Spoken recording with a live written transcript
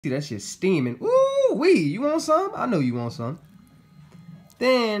See that shit steaming. Ooh wee, you want some? I know you want some.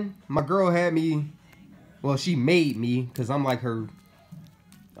 Then my girl had me, well, she made me, cause I'm like her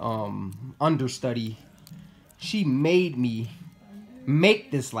understudy. She made me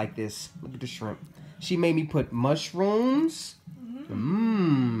make this like this. Look at the shrimp. She made me put mushrooms.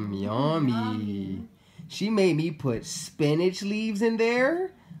 Yummy. She made me put spinach leaves in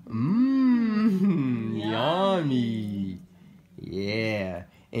there. Yummy. Yeah.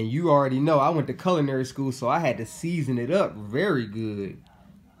 And you already know I went to culinary school, so I had to season it up very good.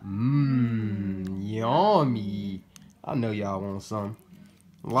 Yummy. I know y'all want some.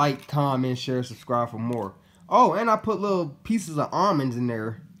 Like, comment, share, subscribe for more. Oh, and I put little pieces of almonds in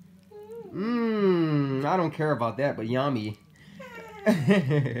there. I don't care about that, but yummy. Look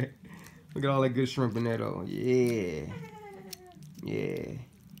at all that good shrimp in there, though. Yeah. Yeah.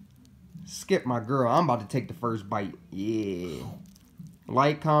 Skip my girl. I'm about to take the first bite. Yeah.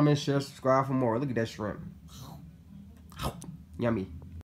 Like, comment, share, subscribe for more. Look at that shrimp. Yummy.